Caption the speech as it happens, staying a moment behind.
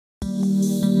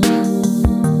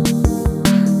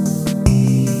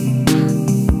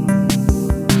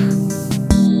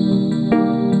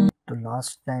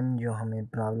Last time जो हमें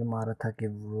problem आ रहा था कि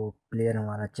वो प्लेयर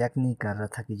हमारा चेक नहीं कर रहा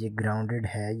था कि ये ग्राउंडेड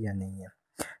है या नहीं है।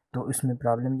 तो इसमें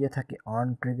प्रॉब्लम ये था कि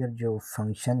ऑन ट्रिगर जो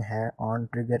फंक्शन है, ऑन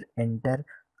ट्रिगर एंटर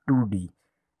 2D,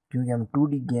 क्योंकि हम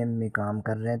 2D गेम में काम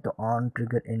कर रहे हैं तो ऑन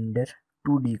ट्रिगर एंटर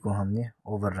 2D को हमने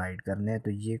ओवरराइड करना है।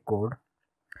 तो ये कोड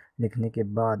लिखने के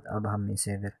बाद अब हम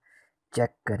इसे अगर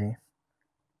चेक करें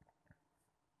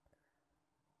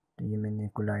तो ये मैंने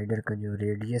कोलाइडर का जो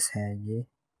रेडियस है ये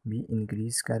भी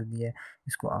इंक्रीज़ कर दिया है।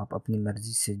 इसको आप अपनी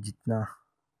मर्ज़ी से जितना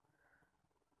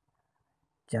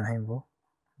चाहें वो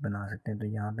बना सकते हैं। तो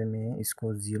यहाँ पे मैं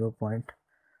इसको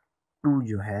 0.2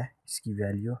 जो है इसकी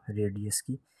वैल्यू रेडियस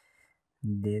की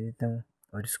दे देता हूँ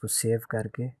और इसको सेव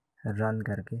करके रन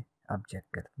करके अब चेक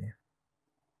करते हैं।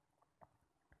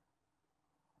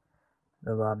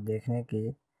 अब आप देख रहे हैं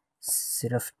कि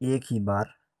सिर्फ एक ही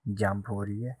बार जंप हो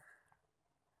रही है।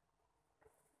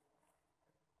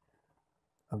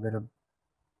 अगर अब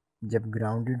जब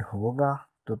ग्राउंडेड होगा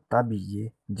तो तब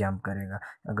ये जंप करेगा।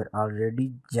 अगर ऑलरेडी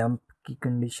जंप की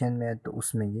कंडीशन में है तो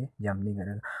उसमें ये जंप नहीं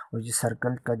करेगा। और ये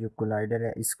सर्कल का जो कोलाइडर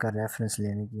है इसका रेफरेंस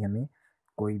लेने की हमें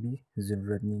कोई भी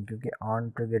ज़रूरत नहीं, क्योंकि ऑन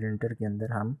ट्रिगर एंटर के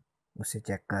अंदर हम उसे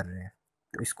चेक कर रहे हैं।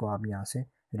 तो इसको आप यहाँ से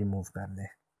रिमूव कर दें।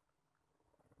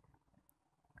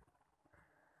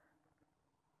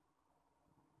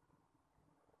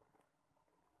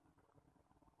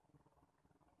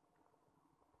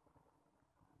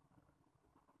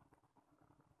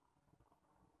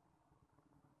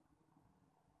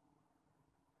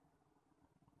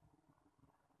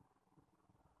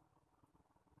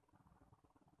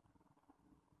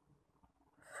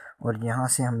 और यहाँ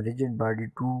से हम रिजिड बॉडी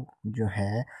 2 जो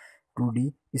है 2D,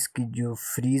 इसकी जो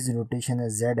फ्रीज़ रोटेशन है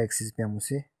Z एक्सिस पे हम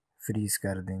उसे फ्रीज़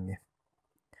कर देंगे।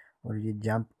 और ये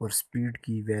जंप और स्पीड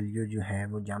की वैल्यू जो है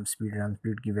वो जंप स्पीड रन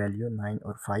स्पीड की वैल्यू 9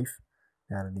 और 5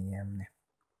 कर दी है हमने।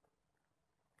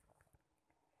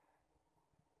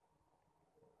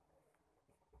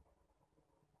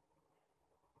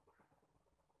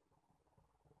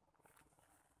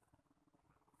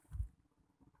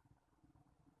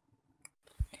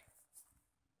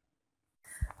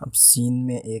 अब सीन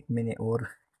में एक मैंने और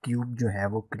क्यूब जो है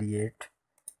वो क्रिएट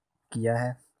किया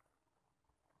है।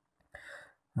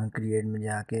 क्रिएट में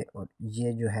जाके और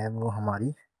ये जो है वो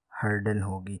हमारी हर्डल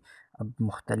होगी। अब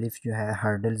मुख्तलिफ जो है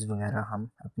हर्डल्स वगैरह हम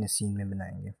अपने सीन में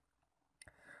बनाएंगे।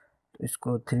 तो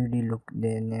इसको 3D लुक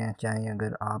देना चाहें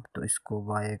अगर आप तो इसको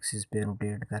वाई एक्सिस पे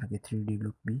रोटेट करके 3D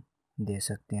लुक भी दे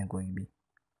सकते हैं कोई भी।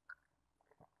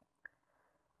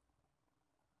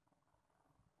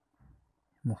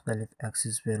 मुख्तलिफ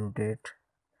एक्सिस पे रोटेट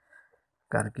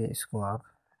करके इसको आप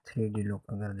 3D लुक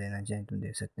अगर देना चाहें तो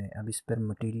दे सकते हैं। अब इस पर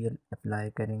मटेरियल अप्लाई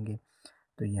करेंगे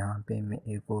तो यहाँ पे मैं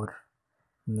एक और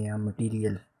नया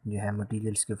मटेरियल जो है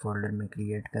मटेरियल्स के फोल्डर में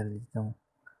क्रिएट कर देता हूँ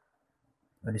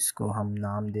और इसको हम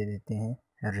नाम दे देते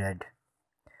हैं रेड।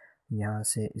 यहाँ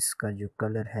से इसका जो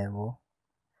कलर है वो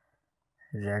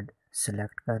रेड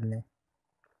सेलेक्ट कर लें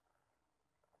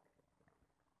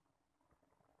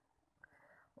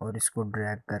और इसको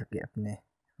ड्रैग करके अपने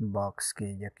बॉक्स के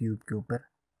या क्यूब के ऊपर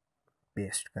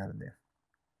पेस्ट कर दें।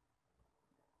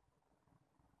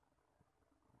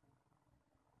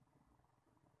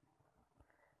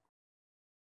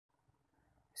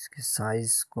 इसके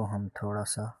साइज़ को हम थोड़ा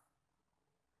सा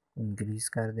इंक्रीज़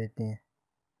कर देते हैं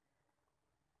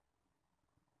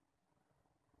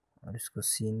और इसको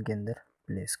सीन के अंदर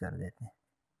प्लेस कर देते हैं।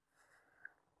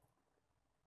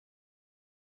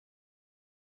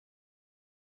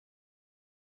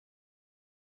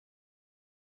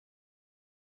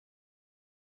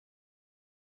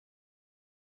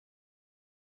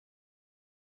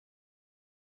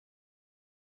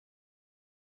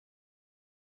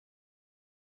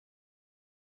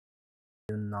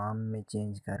 जो नाम में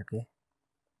चेंज करके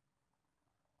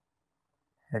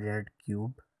रेड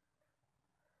क्यूब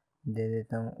दे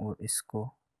देता हूँ और इसको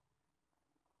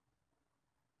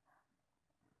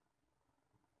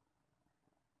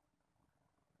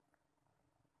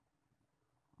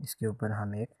इसके ऊपर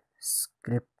हम एक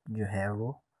स्क्रिप्ट जो है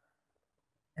वो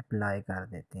अप्लाई कर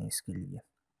देते हैं इसके लिए।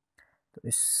 तो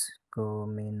इसको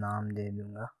मैं नाम दे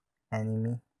दूँगा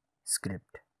एनिमी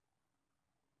स्क्रिप्ट।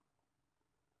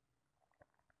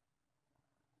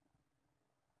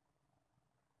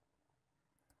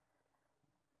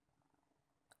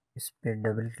 इस पर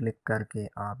डबल क्लिक करके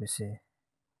आप इसे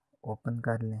ओपन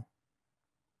कर लें